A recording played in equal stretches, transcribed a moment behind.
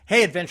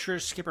Hey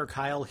adventurers, Skipper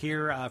Kyle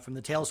here from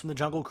the Tales from the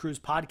Jungle Cruise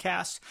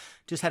podcast.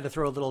 Just had to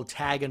throw a little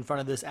tag in front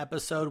of this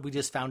episode. We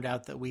just found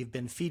out that we've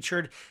been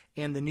featured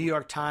in the New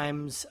York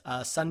Times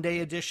Sunday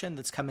edition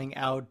that's coming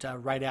out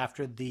right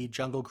after the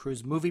Jungle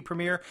Cruise movie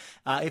premiere.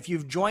 If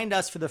you've joined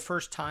us for the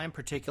first time,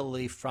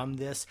 particularly from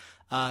this,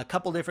 a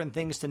couple different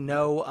things to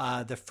know.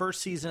 The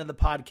first season of the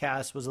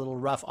podcast was a little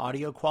rough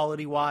audio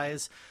quality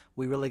wise.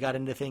 We really got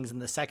into things in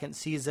the second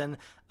season.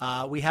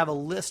 We have a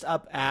list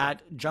up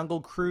at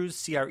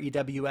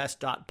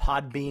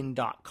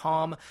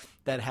junglecruise.podbean.com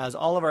that has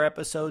all of our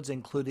episodes,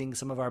 including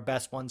some of our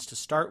best ones to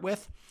start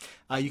with.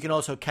 You can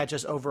also catch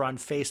us over on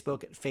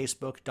Facebook at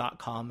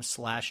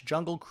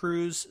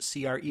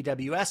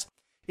facebook.com/junglecruise,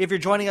 If you're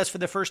joining us for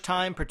the first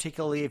time,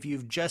 particularly if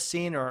you've just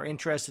seen or are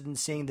interested in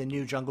seeing the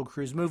new Jungle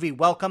Cruise movie,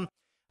 welcome.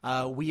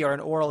 We are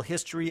an oral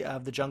history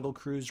of the Jungle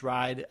Cruise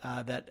ride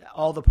that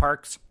all the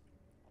parks,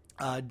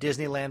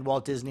 Disneyland,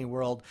 Walt Disney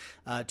World,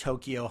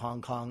 Tokyo,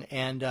 Hong Kong.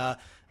 And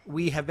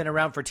we have been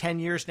around for 10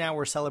 years now.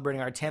 We're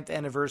celebrating our 10th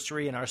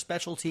anniversary, and our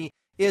specialty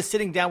is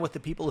sitting down with the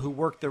people who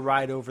worked the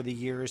ride over the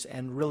years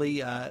and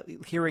really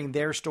hearing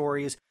their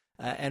stories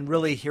and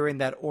really hearing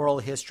that oral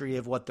history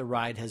of what the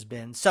ride has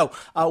been. So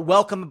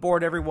welcome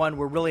aboard, everyone.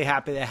 We're really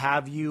happy to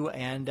have you,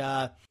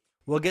 and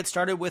we'll get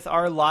started with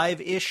our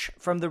live-ish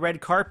from the red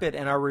carpet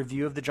and our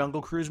review of the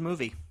Jungle Cruise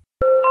movie.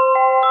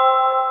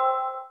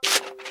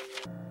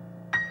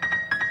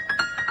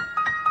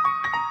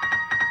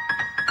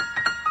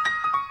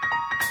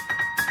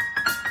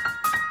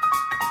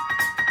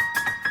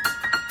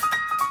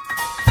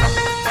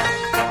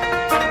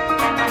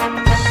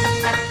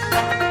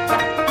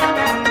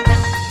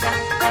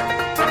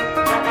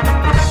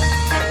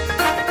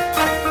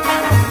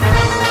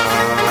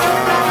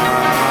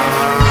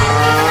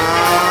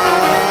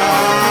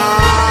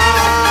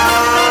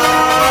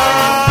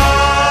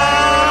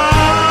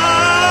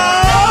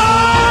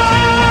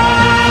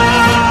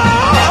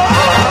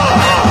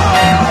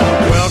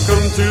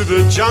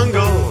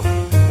 Jungle,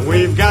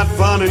 we've got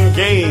fun and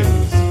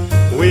games.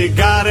 We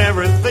got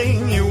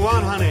everything you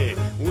want, honey.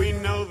 We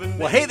know the name.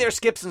 Well, hey there,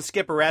 Skips and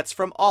Skipperettes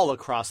from all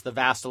across the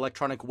vast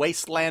electronic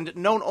wasteland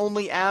known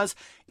only as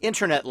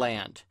Internet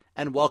Land.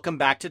 And welcome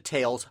back to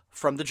Tales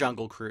from the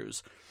Jungle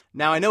Cruise.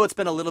 Now, I know it's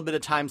been a little bit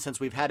of time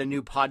since we've had a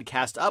new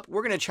podcast up.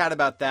 We're going to chat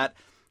about that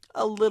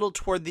a little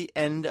toward the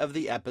end of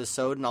the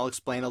episode, and I'll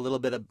explain a little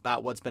bit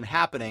about what's been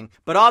happening.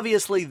 But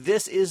obviously,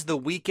 this is the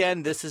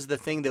weekend. This is the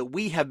thing that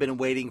we have been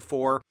waiting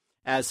for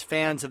as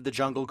fans of the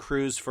Jungle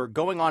Cruise for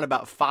going on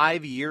about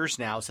 5 years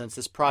now since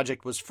this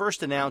project was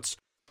first announced.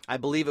 I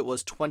believe it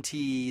was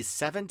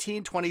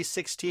 2017,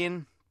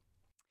 2016.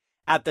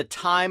 At the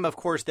time, of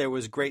course, there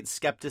was great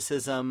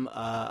skepticism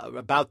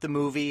about the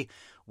movie.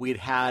 We'd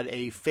had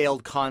a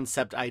failed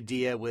concept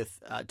idea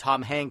with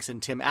Tom Hanks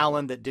and Tim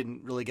Allen that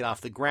didn't really get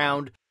off the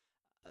ground.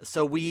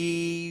 So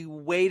we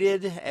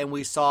waited and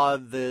we saw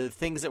the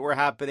things that were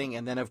happening.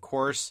 And then, of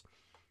course,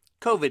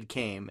 COVID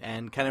came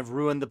and kind of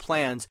ruined the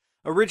plans.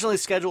 Originally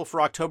scheduled for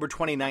October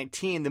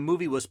 2019, the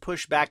movie was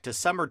pushed back to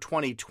summer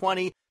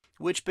 2020,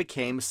 which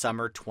became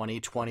summer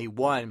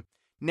 2021.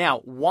 Now,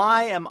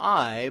 why am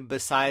I,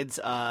 besides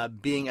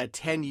being a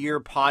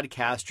 10-year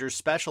podcaster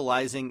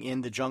specializing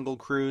in the Jungle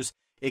Cruise,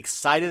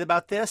 excited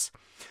about this?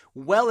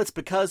 Well, it's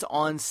because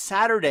on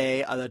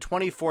Saturday, the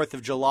 24th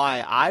of July,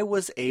 I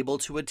was able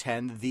to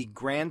attend the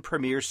grand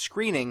premiere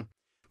screening,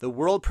 the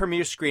world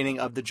premiere screening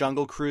of the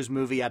Jungle Cruise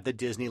movie at the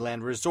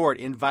Disneyland Resort,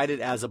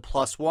 invited as a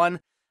 +1.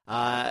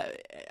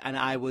 And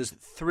I was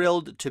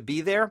thrilled to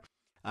be there.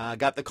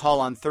 Got the call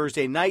on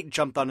Thursday night,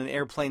 jumped on an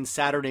airplane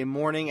Saturday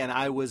morning, and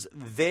I was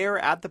there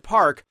at the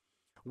park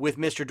with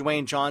Mr.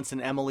 Dwayne Johnson,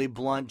 Emily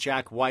Blunt,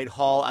 Jack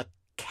Whitehall, a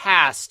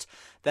cast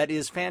that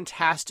is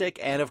fantastic.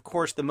 And of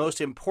course, the most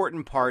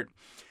important part,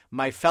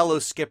 my fellow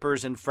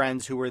skippers and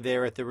friends who were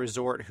there at the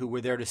resort, who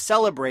were there to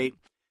celebrate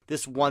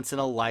this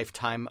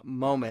once-in-a-lifetime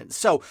moment.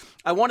 So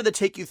I wanted to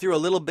take you through a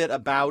little bit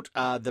about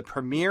the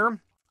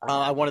premiere.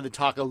 I wanted to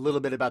talk a little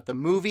bit about the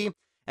movie,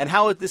 and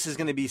how this is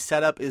going to be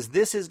set up is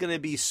this is going to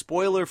be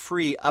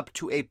spoiler-free up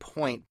to a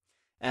point.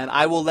 And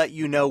I will let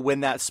you know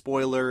when that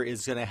spoiler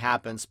is going to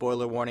happen.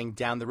 Spoiler warning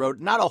down the road.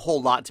 Not a whole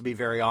lot, to be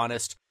very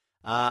honest.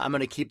 I'm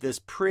going to keep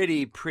this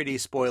pretty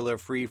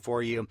spoiler-free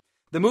for you.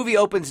 The movie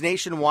opens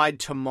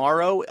nationwide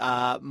tomorrow.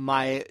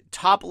 My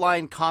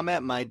top-line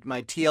comment, my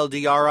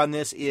TLDR on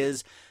this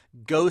is,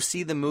 go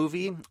see the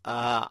movie.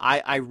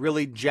 I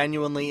really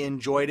genuinely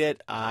enjoyed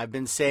it. I've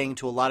been saying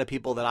to a lot of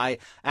people that I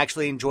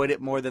actually enjoyed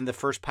it more than the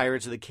first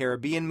Pirates of the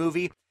Caribbean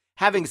movie.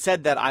 Having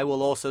said that, I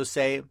will also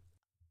say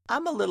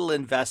I'm a little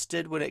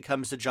invested when it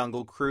comes to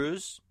Jungle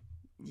Cruise.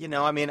 You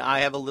know, I mean, I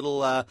have a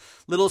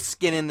little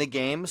skin in the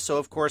game, so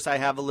of course I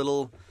have a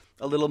little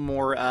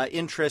more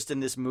interest in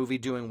this movie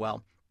doing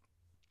well.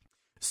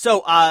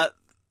 So,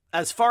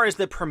 as far as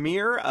the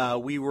premiere,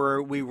 we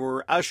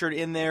were ushered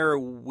in there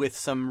with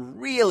some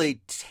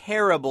really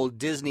terrible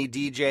Disney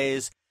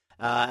DJs,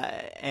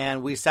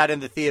 and we sat in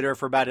the theater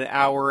for about an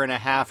hour and a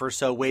half or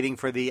so waiting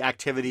for the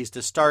activities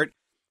to start.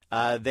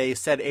 They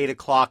said 8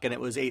 o'clock, and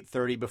it was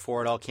 8:30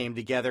 before it all came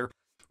together.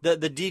 The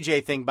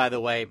DJ thing, by the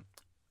way,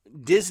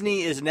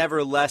 Disney is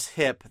never less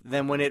hip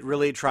than when it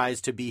really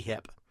tries to be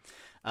hip.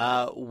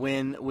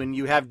 When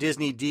you have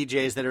Disney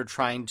DJs that are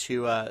trying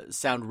to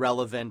sound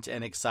relevant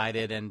and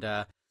excited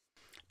and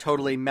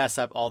totally mess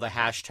up all the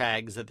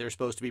hashtags that they're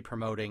supposed to be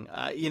promoting,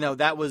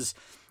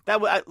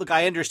 look,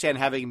 I understand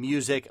having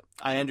music.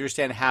 I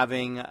understand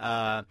having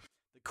the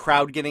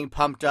crowd getting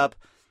pumped up.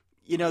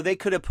 They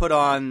could have put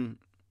on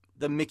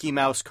the Mickey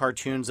Mouse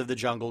cartoons of the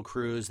Jungle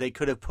Cruise. They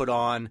could have put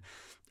on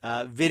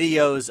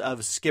videos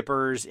of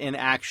skippers in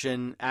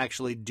action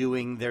actually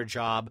doing their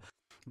job.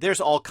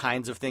 There's all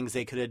kinds of things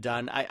they could have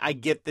done. I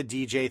get the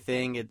DJ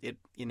thing.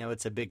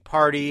 It's a big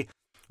party.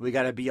 We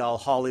got to be all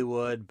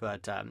Hollywood,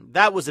 but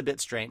that was a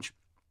bit strange.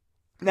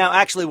 Now,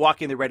 actually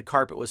walking the red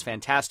carpet was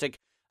fantastic.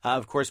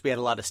 Of course, we had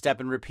a lot of step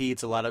and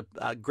repeats, a lot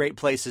of great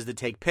places to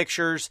take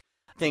pictures.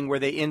 Thing where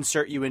they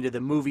insert you into the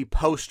movie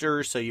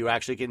poster, so you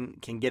actually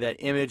can get an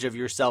image of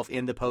yourself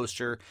in the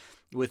poster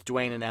with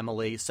Dwayne and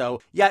Emily. So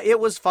yeah, it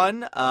was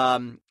fun.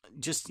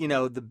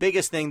 The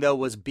biggest thing though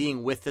was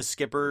being with the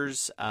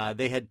skippers.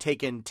 They had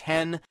taken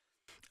 10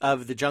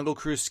 of the Jungle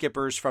Cruise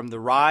skippers from the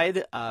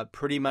ride,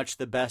 pretty much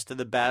the best of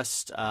the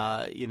best.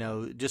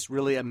 Just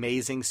really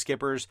amazing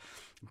skippers.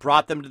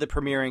 Brought them to the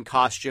premiere in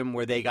costume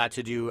where they got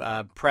to do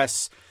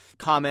press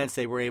comments.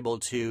 They were able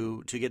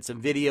to get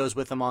some videos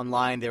with them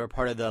online. They were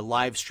part of the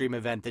live stream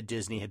event that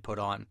Disney had put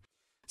on.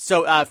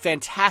 So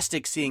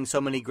fantastic seeing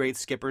so many great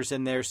skippers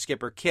in there.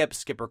 Skipper Kip,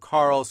 Skipper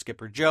Carl,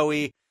 Skipper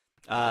Joey.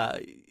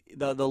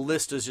 The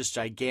list is just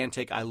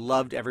gigantic. I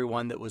loved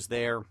everyone that was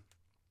there.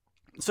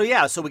 So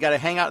we got to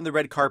hang out on the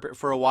red carpet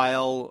for a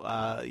while.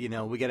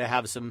 We got to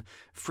have some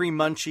free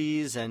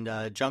munchies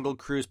and Jungle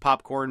Cruise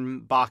popcorn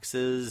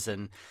boxes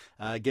and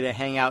get to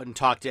hang out and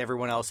talk to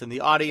everyone else in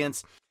the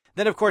audience.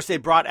 Then, of course, they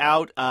brought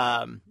out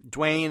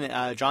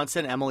Dwayne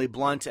Johnson, Emily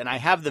Blunt, and I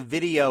have the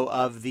video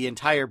of the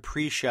entire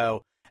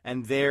pre-show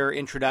and their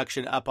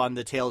introduction up on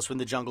the Tales from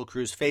the Jungle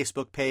Cruise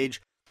Facebook page,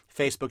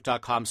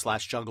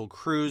 facebook.com/Jungle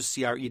Cruise,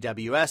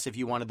 CREWS, if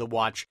you wanted to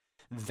watch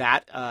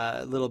that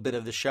little bit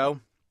of the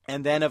show.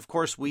 And then, of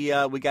course, we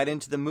got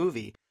into the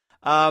movie.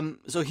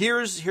 So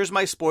here's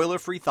my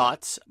spoiler-free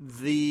thoughts.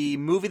 The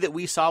movie that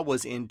we saw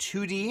was in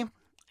 2D.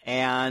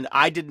 And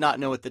I did not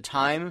know at the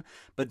time,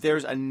 but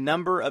there's a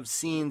number of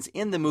scenes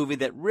in the movie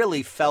that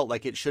really felt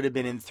like it should have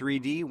been in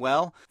 3D.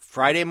 Well,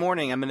 Friday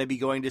morning, I'm going to be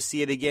going to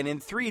see it again in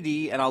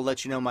 3D, and I'll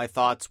let you know my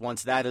thoughts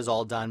once that is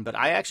all done. But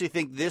I actually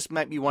think this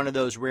might be one of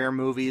those rare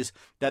movies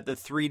that the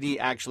 3D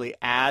actually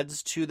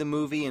adds to the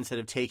movie instead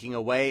of taking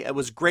away. It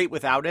was great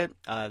without it.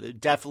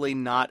 Definitely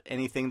not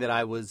anything that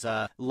I was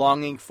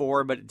longing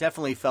for, but it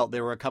definitely felt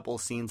there were a couple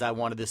of scenes I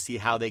wanted to see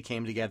how they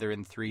came together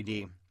in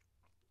 3D.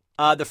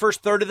 The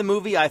first third of the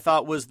movie I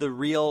thought was the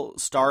real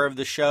star of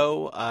the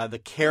show. The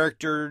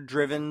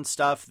character-driven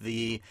stuff,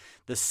 the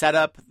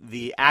setup,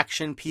 the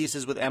action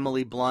pieces with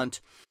Emily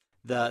Blunt,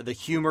 the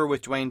humor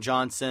with Dwayne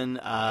Johnson,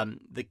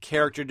 the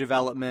character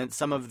development,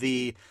 some of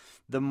the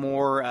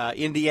more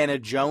Indiana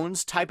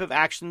Jones type of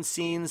action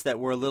scenes that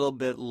were a little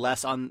bit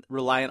less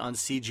reliant on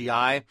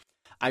CGI.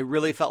 I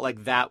really felt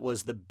like that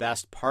was the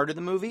best part of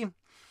the movie.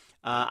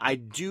 I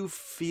do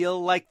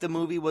feel like the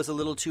movie was a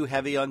little too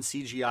heavy on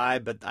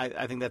CGI, but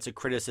I think that's a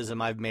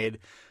criticism I've made,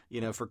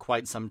 for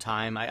quite some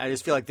time. I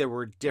just feel like there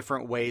were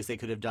different ways they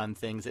could have done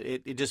things.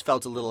 It just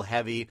felt a little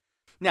heavy.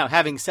 Now,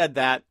 having said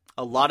that,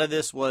 a lot of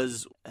this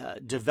was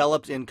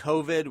developed in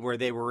COVID, where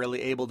they were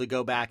really able to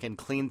go back and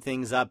clean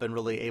things up and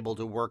really able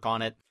to work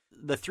on it.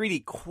 The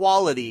 3D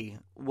quality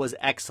was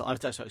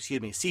excellent.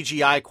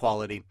 CGI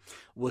quality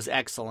was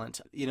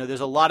excellent. There's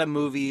a lot of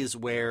movies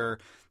where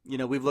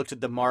we've looked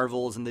at the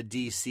Marvels and the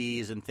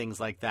DCs and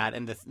things like that,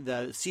 and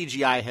the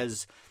CGI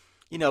has,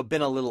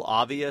 been a little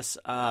obvious.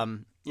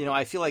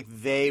 I feel like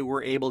they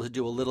were able to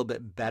do a little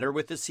bit better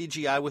with the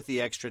CGI with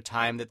the extra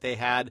time that they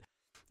had,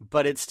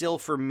 but it still,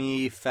 for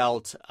me,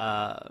 felt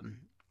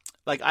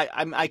like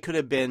I could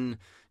have been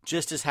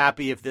just as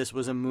happy if this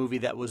was a movie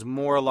that was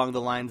more along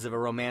the lines of a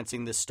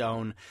Romancing the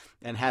Stone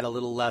and had a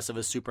little less of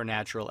a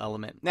supernatural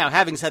element. Now,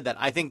 having said that,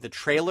 I think the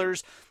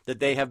trailers that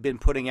they have been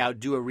putting out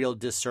do a real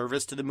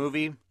disservice to the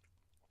movie.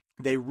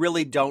 They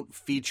really don't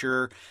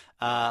feature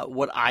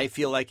what I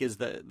feel like is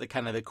the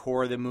kind of the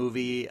core of the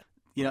movie.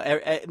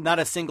 Not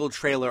a single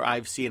trailer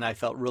I've seen I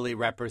felt really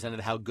represented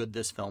how good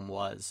this film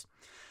was.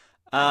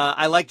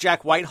 I like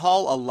Jack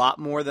Whitehall a lot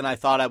more than I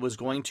thought I was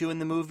going to in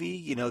the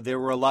movie. There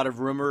were a lot of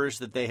rumors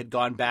that they had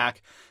gone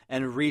back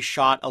and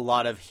reshot a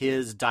lot of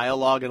his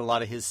dialogue and a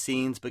lot of his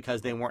scenes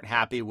because they weren't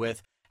happy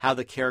with how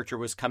the character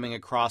was coming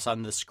across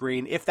on the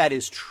screen. If that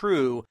is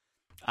true,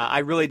 I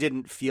really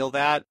didn't feel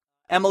that.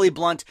 Emily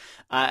Blunt,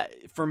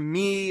 for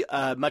me,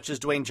 much as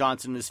Dwayne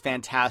Johnson is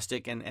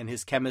fantastic and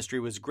his chemistry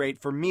was great,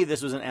 for me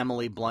this was an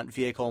Emily Blunt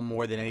vehicle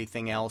more than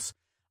anything else.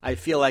 I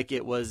feel like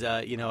it was,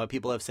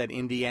 people have said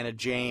Indiana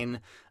Jane.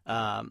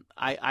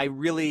 I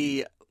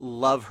really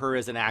love her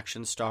as an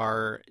action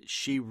star.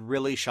 She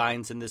really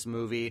shines in this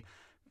movie.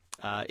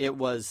 It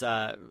was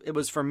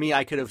for me,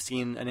 I could have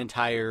seen an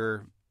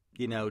entire,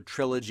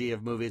 trilogy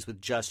of movies with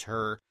just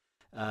her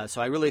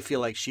So I really feel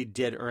like she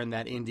did earn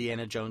that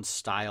Indiana Jones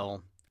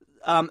style.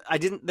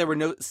 There were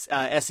no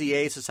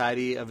SEA,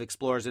 Society of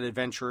Explorers and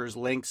Adventurers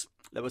links.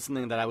 That was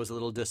something that I was a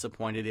little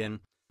disappointed in.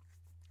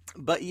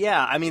 But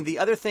yeah, I mean,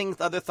 other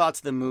thoughts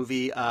of the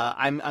movie,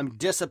 I'm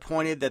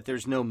disappointed that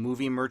there's no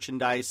movie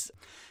merchandise.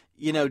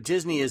 You know,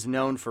 Disney is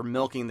known for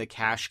milking the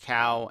cash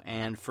cow,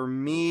 and for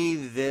me,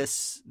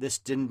 this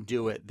didn't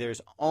do it.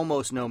 There's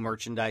almost no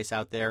merchandise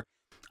out there.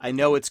 I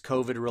know it's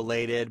COVID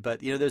related,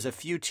 but you know, there's a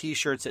few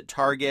T-shirts at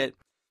Target.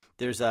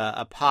 There's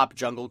a Pop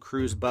Jungle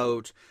Cruise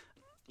boat.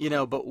 You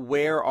know, but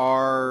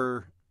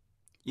where's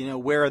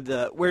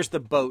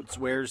the boats?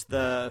 Where's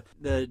the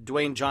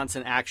Dwayne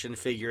Johnson action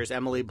figures,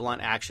 Emily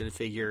Blunt action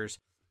figures?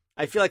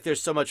 I feel like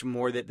there's so much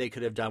more that they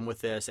could have done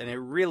with this, and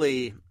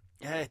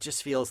it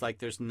just feels like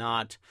there's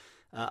not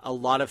a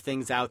lot of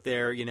things out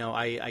there. You know,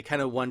 I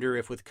kind of wonder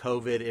if with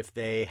COVID, if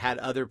they had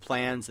other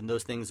plans and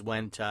those things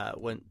went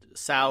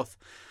south.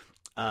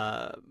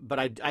 But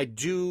I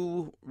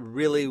do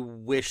really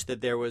wish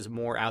that there was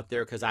more out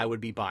there, because I would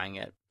be buying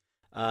it.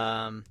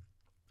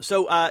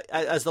 So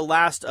as the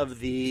last of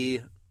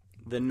the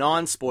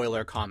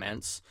non-spoiler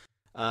comments,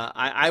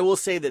 I will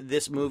say that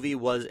this movie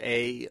was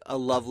a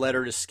love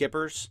letter to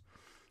skippers.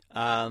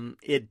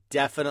 It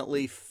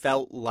definitely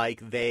felt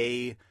like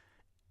they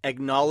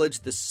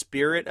acknowledged the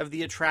spirit of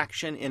the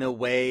attraction in a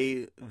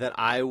way that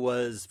I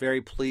was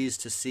very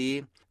pleased to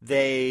see.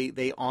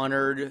 They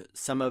honored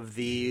some of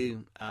the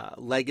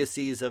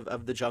legacies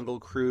of the Jungle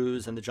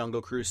Cruise and the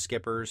Jungle Cruise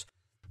skippers.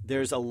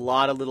 There's a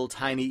lot of little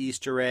tiny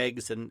Easter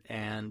eggs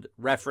and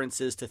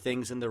references to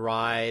things in the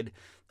ride,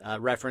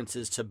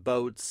 references to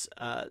boats.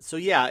 So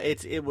yeah,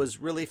 it was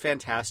really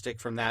fantastic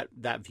from that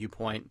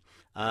viewpoint,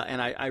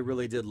 and I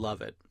really did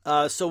love it.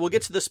 So we'll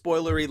get to the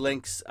spoilery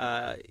links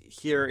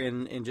here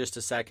in just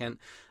a second.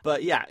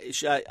 But yeah,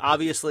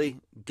 obviously,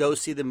 go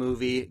see the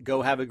movie,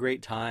 go have a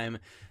great time.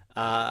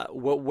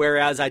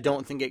 Whereas I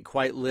don't think it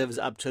quite lives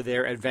up to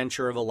their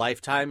Adventure of a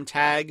Lifetime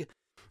tag.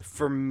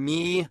 For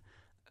me,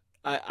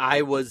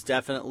 I was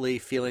definitely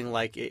feeling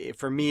like,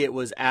 for me, it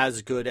was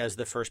as good as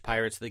the first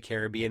Pirates of the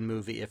Caribbean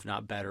movie, if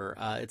not better.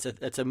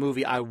 It's a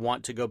movie I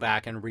want to go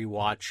back and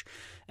rewatch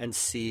and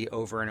see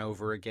over and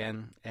over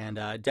again. And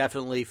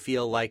definitely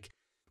feel like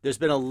there's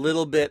been a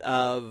little bit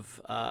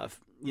of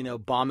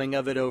bombing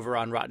of it over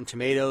on Rotten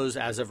Tomatoes.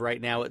 As of right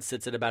now, it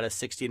sits at about a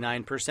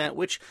 69%,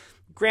 which,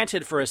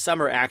 granted, for a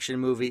summer action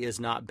movie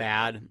is not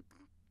bad.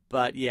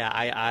 But yeah,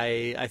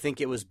 I think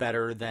it was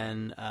better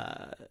than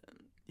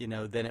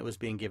it was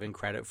being given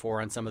credit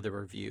for on some of the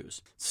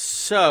reviews.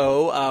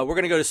 So we're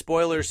going to go to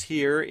spoilers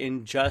here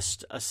in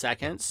just a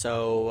second.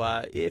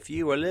 So if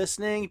you are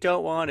listening,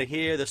 don't want to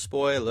hear the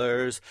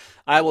spoilers,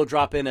 I will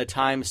drop in a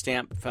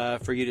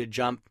timestamp for you to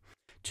jump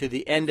to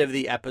the end of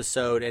the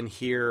episode and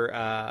hear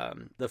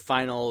the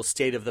final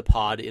state of the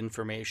pod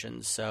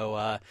information.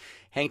 So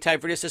hang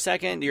tight for just a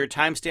second. Your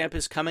timestamp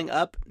is coming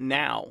up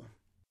now.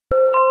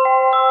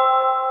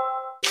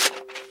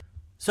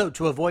 So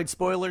to avoid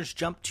spoilers,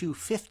 jump to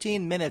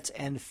 15 minutes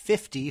and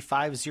 50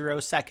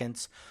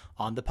 seconds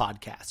on the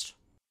podcast.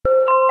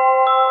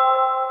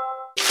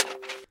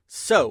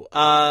 So,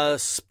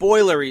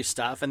 spoilery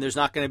stuff, and there's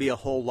not going to be a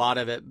whole lot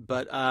of it,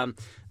 but,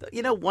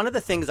 one of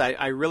the things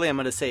I really am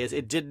going to say is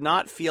it did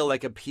not feel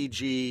like a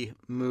PG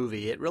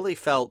movie. It really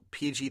felt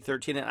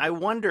PG-13, and I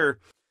wonder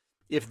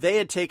if they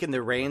had taken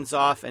the reins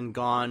off and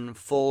gone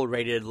full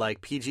rated like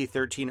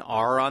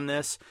PG-13R on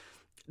this,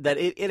 that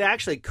it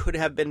actually could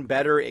have been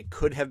better. It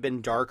could have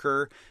been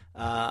darker.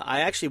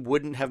 I actually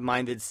wouldn't have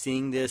minded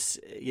seeing this,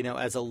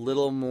 as a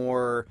little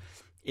more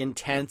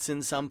intense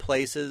in some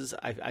places.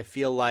 I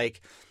feel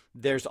like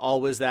there's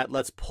always that,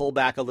 let's pull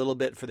back a little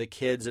bit for the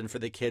kids and for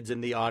the kids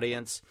in the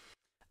audience.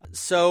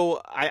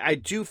 So I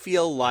do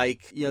feel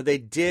like, they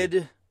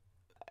did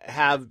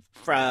have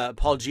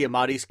Paul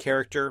Giamatti's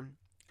character,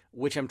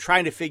 which I'm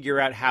trying to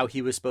figure out how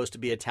he was supposed to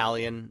be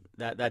Italian.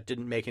 That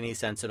didn't make any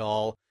sense at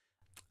all.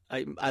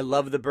 I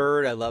love the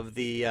bird. I love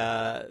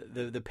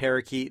the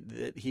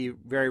parakeet. He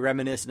very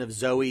reminiscent of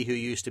Zoe, who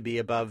used to be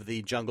above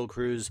the Jungle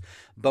Cruise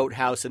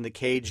boathouse in the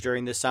cage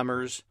during the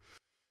summers.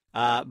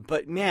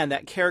 But man,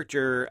 that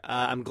character,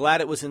 I'm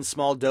glad it was in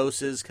small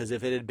doses, because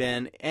if it had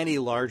been any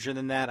larger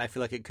than that, I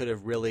feel like it could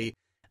have really,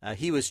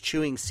 he was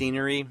chewing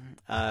scenery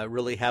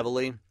really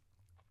heavily.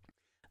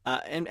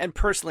 And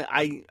personally,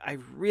 I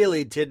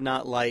really did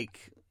not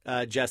like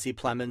Jesse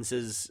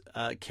Plemons'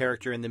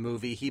 character in the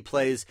movie. He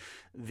plays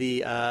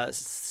the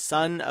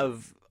son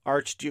of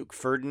Archduke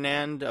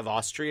Ferdinand of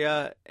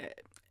Austria,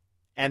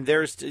 and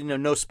there's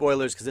no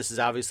spoilers because this is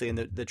obviously in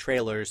the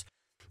trailers.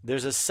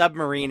 There's a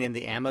submarine in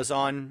the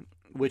Amazon,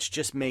 which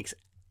just makes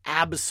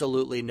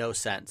absolutely no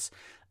sense.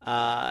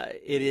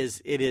 It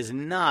is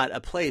not a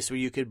place where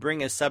you could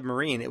bring a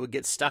submarine. It would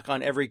get stuck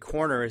on every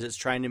corner as it's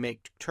trying to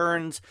make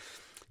turns.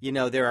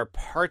 There are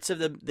parts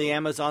of the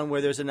Amazon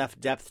where there's enough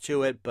depth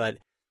to it, but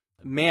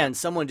man,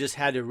 someone just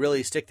had to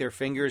really stick their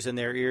fingers in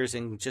their ears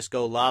and just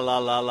go la, la,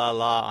 la, la,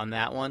 la on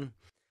that one.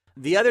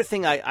 The other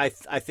thing I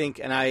think,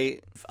 and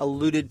I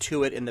alluded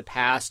to it in the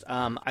past,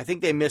 I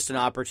think they missed an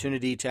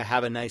opportunity to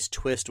have a nice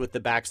twist with the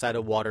backside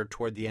of water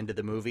toward the end of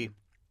the movie.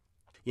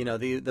 You know,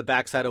 the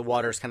backside of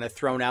water is kind of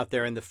thrown out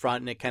there in the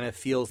front, and it kind of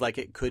feels like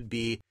it could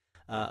be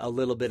a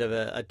little bit of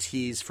a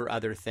tease for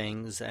other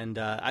things. And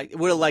I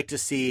would have liked to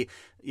see,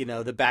 you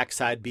know, the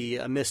backside be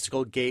a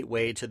mystical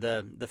gateway to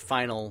the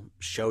final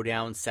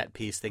showdown set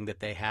piece thing that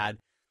they had.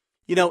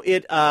 You know,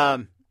 it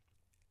kind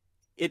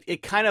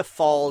of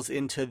falls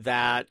into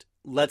that,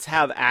 let's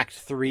have Act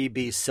 3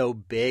 be so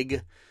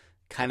big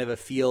kind of a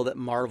feel that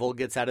Marvel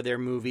gets out of their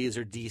movies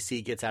or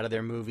DC gets out of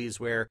their movies,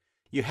 where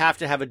you have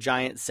to have a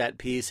giant set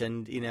piece,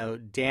 and, you know,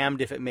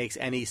 damned if it makes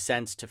any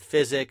sense to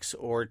physics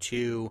or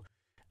to,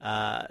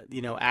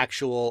 you know,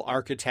 actual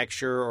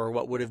architecture or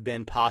what would have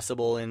been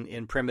possible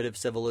in primitive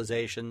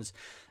civilizations.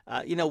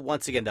 You know,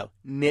 once again, though,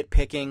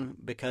 nitpicking,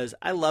 because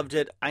I loved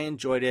it. I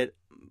enjoyed it.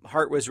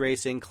 Heart was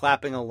racing,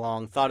 clapping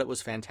along, thought it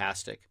was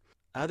fantastic.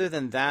 Other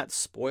than that,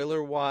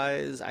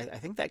 spoiler-wise, I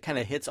think that kind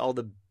of hits all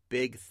the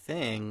big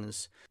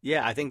things.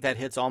 Yeah, I think that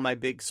hits all my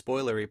big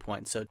spoilery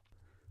points.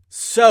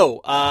 So,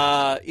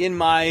 in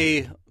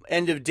my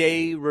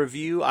end-of-day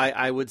review,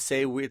 I would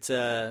say it's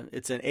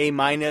an A-,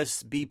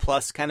 B+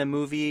 kind of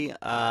movie.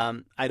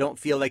 I don't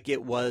feel like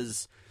it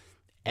was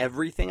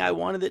everything I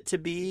wanted it to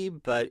be,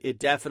 but it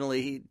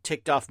definitely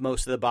ticked off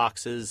most of the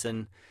boxes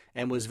and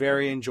was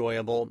very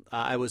enjoyable.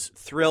 I was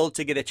thrilled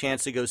to get a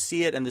chance to go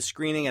see it in the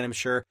screening, and I'm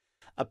sure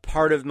a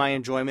part of my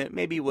enjoyment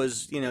maybe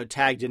was, you know,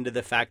 tagged into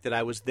the fact that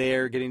I was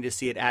there getting to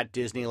see it at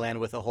Disneyland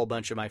with a whole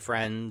bunch of my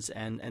friends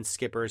and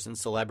skippers and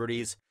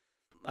celebrities.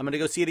 I'm going to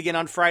go see it again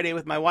on Friday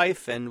with my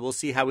wife, and we'll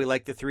see how we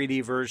like the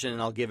 3D version,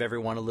 and I'll give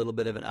everyone a little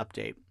bit of an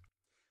update.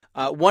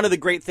 One of the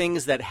great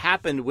things that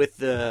happened with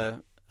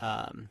the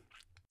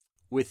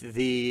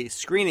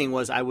screening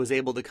was I was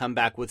able to come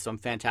back with some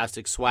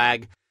fantastic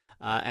swag,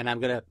 and I'm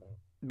going to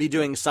be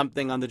doing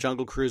something on the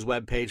Jungle Cruise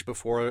webpage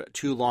before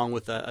too long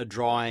with a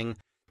drawing,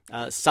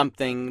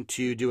 something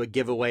to do a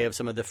giveaway of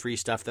some of the free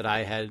stuff that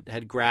I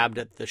had grabbed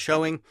at the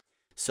showing.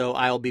 So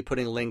I'll be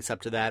putting links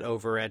up to that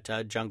over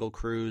at Jungle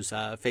Cruise,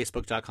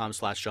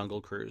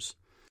 facebook.com/Jungle Cruise.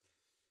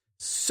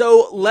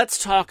 So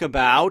let's talk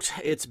about,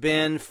 it's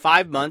been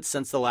 5 months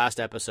since the last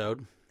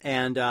episode.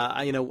 And,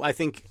 you know, I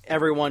think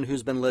everyone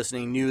who's been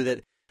listening knew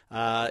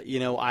that, you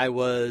know, I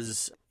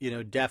was, you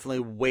know, definitely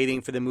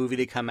waiting for the movie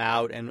to come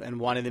out and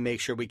wanted to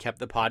make sure we kept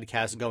the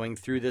podcast going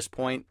through this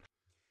point.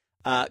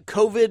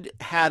 COVID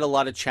had a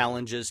lot of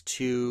challenges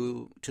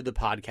to the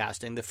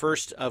podcasting. The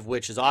first of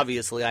which is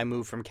obviously I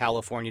moved from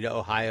California to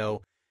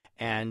Ohio,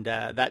 and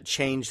that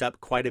changed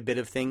up quite a bit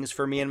of things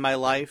for me in my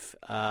life.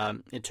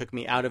 It took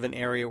me out of an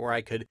area where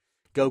I could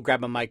go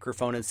grab a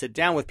microphone and sit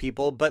down with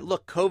people. But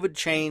look, COVID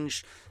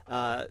changed,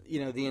 you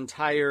know, the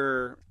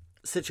entire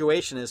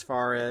situation as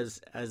far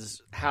as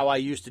how I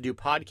used to do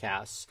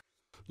podcasts.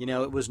 You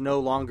know, it was no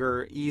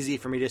longer easy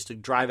for me just to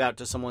drive out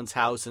to someone's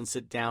house and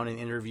sit down and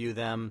interview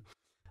them.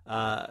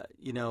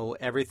 You know,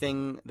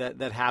 everything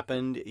that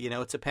happened, you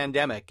know, it's a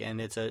pandemic and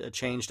it's a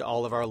change to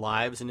all of our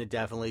lives, and it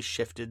definitely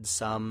shifted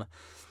some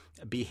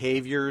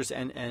behaviors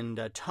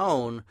and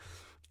tone.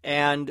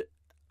 And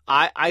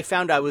I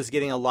found I was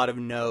getting a lot of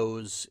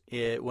no's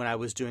when I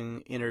was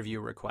doing interview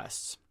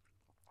requests.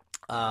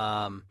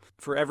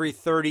 For every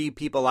 30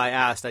 people I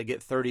asked, I'd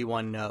get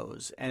 31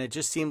 no's, and it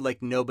just seemed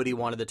like nobody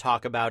wanted to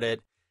talk about it.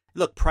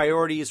 Look,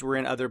 priorities were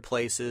in other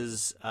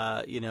places.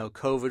 You know,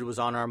 COVID was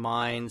on our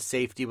mind.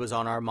 Safety was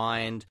on our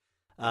mind.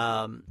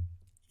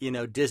 You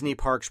know, Disney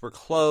parks were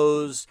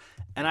closed.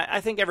 And I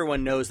think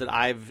everyone knows that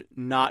I've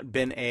not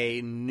been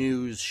a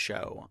news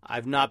show.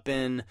 I've not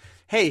been,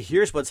 hey,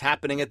 here's what's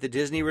happening at the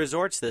Disney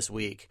resorts this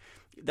week.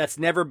 That's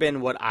never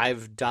been what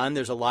I've done.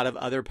 There's a lot of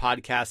other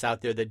podcasts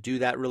out there that do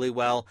that really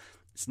well.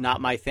 It's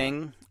not my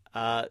thing.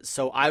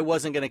 So I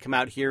wasn't going to come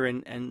out here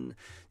and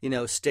you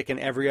know, stick an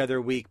every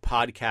other week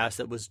podcast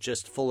that was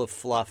just full of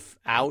fluff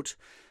out.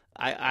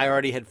 I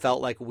already had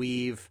felt like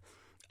we've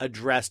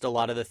addressed a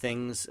lot of the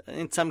things,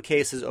 in some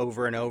cases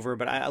over and over,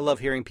 but I love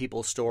hearing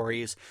people's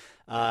stories.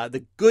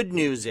 The good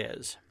news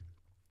is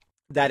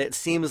that it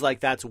seems like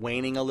that's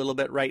waning a little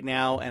bit right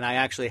now, and I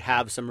actually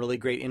have some really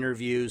great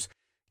interviews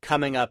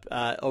coming up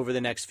over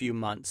the next few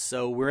months.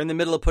 So we're in the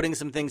middle of putting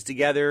some things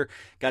together,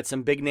 got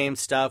some big name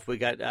stuff. We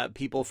got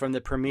people from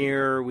the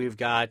premiere. We've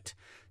got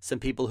some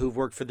people who've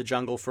worked for the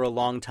Jungle for a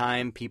long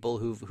time, people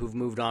who've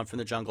moved on from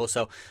the Jungle.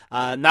 So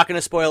not going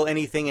to spoil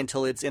anything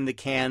until it's in the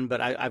can,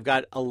 but I've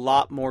got a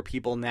lot more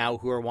people now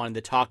who are wanting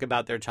to talk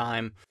about their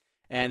time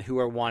and who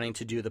are wanting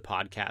to do the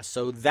podcast.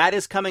 So that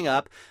is coming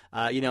up.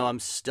 You know, I'm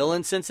still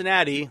in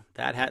Cincinnati.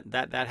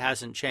 That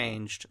hasn't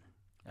changed.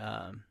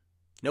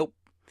 Nope.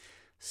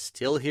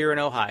 Still here in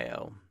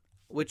Ohio,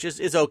 which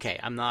is okay.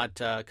 I'm not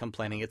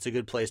complaining. It's a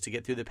good place to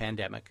get through the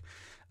pandemic.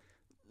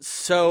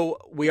 So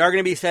we are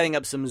going to be setting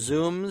up some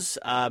Zooms.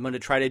 I'm going to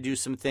try to do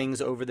some things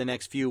over the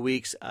next few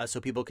weeks so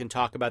people can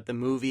talk about the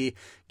movie,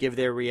 give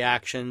their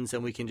reactions,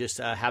 and we can just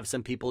have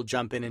some people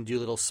jump in and do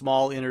little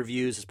small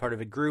interviews as part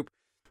of a group.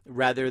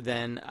 rather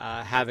than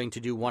having to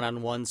do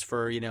one-on-ones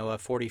for, a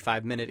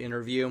 45-minute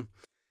interview.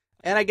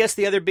 And I guess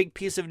the other big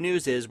piece of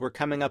news is we're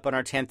coming up on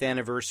our 10th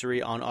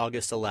anniversary on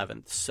August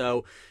 11th.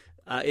 So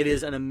it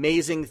is an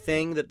amazing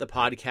thing that the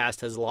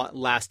podcast has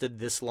lasted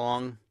this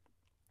long.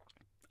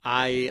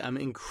 I am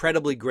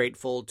incredibly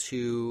grateful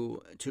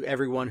to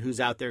everyone who's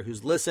out there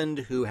who's listened,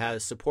 who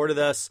has supported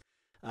us.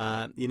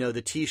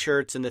 The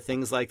T-shirts and the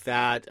things like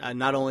that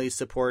not only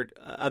support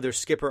other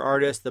Skipper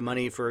artists, the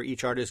money for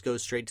each artist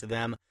goes straight to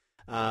them,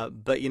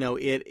 but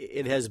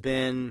it has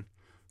been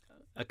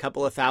a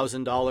couple of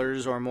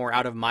 $1,000s or more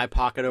out of my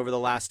pocket over the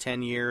last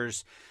 10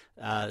 years.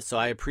 So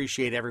I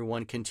appreciate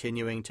everyone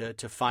continuing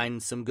to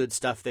find some good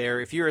stuff there.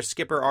 If you're a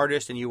Skipper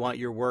artist and you want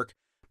your work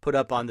put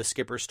up on the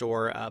Skipper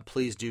store,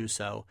 please do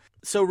so.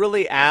 So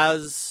really,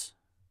 as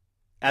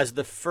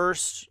the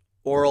first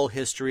oral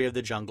history of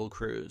the Jungle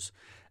Cruise,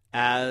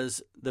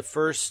 as the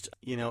first,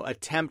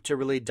 attempt to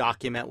really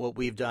document what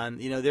we've done,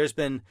 there's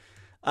been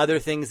other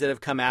things that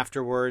have come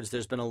afterwards.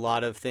 There's been a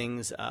lot of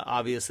things,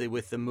 obviously,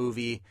 with the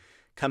movie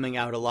coming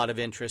out. A lot of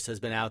interest has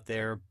been out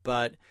there,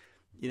 but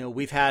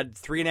we've had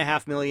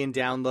 3.5 million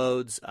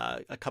downloads,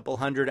 a couple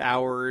hundred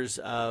hours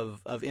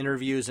of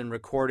interviews and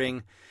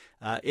recording.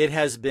 It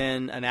has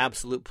been an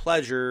absolute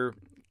pleasure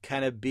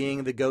kind of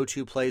being the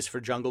go-to place for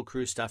Jungle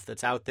Cruise stuff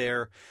that's out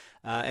there.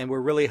 And we're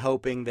really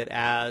hoping that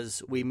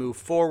as we move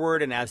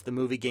forward and as the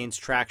movie gains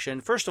traction,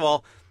 first of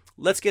all,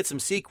 let's get some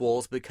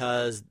sequels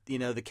because,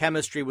 the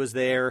chemistry was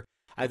there.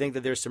 I think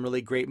that there's some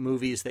really great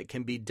movies that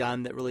can be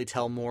done that really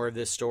tell more of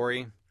this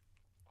story.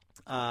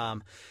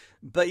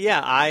 But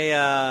yeah,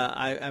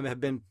 I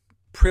have been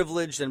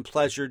privileged and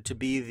pleasured to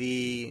be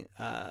the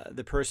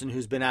person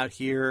who's been out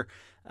here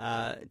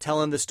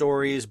telling the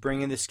stories,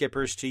 bringing the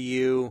Skippers to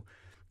you.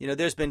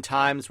 There's been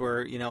times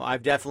where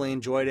I've definitely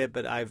enjoyed it,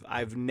 but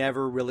I've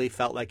never really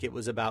felt like it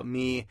was about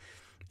me.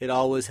 It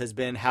always has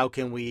been how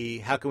can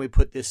we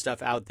put this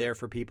stuff out there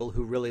for people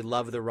who really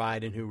love the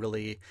ride and who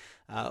really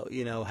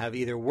have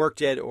either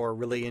worked it or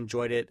really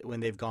enjoyed it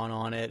when they've gone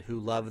on it, who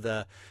love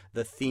the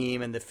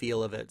theme and the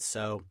feel of it.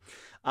 So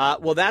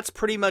well, that's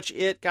pretty much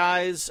it,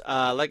 guys.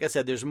 Like I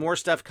said, there's more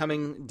stuff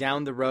coming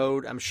down the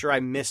road. I'm sure I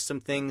missed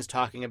some things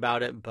talking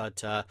about it,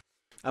 but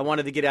I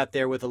wanted to get out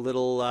there with a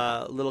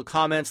little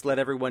comments, let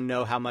everyone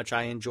know how much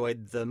I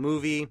enjoyed the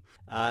movie,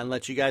 and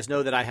let you guys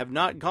know that I have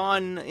not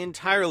gone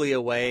entirely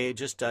away.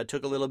 Just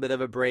took a little bit of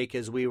a break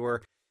as we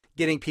were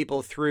getting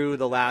people through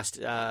the last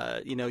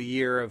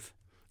year of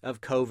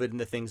COVID and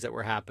the things that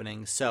were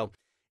happening. So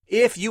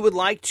if you would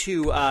like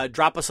to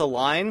drop us a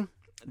line,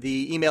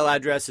 the email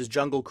address is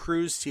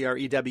junglecruise,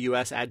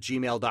 CREWS,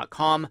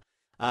 @gmail.com.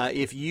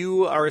 If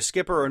you are a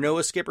skipper or know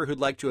a skipper who'd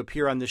like to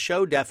appear on the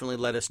show, definitely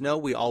let us know.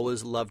 We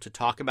always love to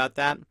talk about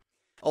that.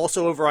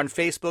 Also over on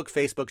Facebook,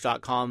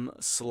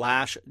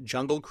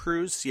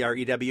 facebook.com/junglecruise,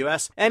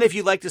 CREWS. And if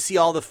you'd like to see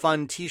all the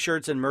fun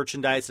t-shirts and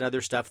merchandise and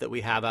other stuff that we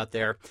have out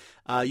there,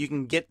 you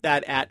can get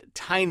that at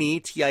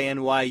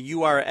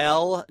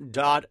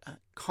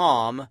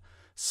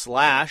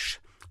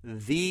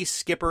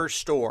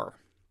tinyurl.com/theskipperstore.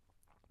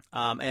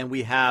 And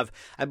we have,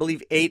 I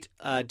believe, 8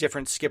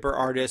 different Skipper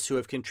artists who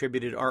have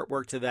contributed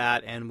artwork to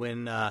that. And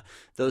when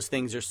those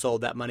things are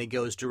sold, that money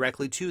goes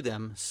directly to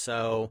them.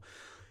 So,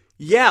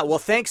 yeah, well,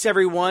 thanks,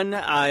 everyone.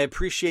 I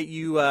appreciate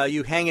you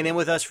hanging in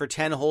with us for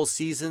 10 whole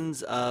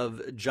seasons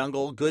of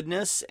jungle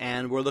goodness.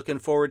 And we're looking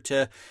forward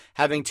to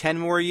having 10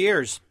 more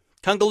years.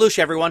 Kungaloosh,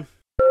 everyone.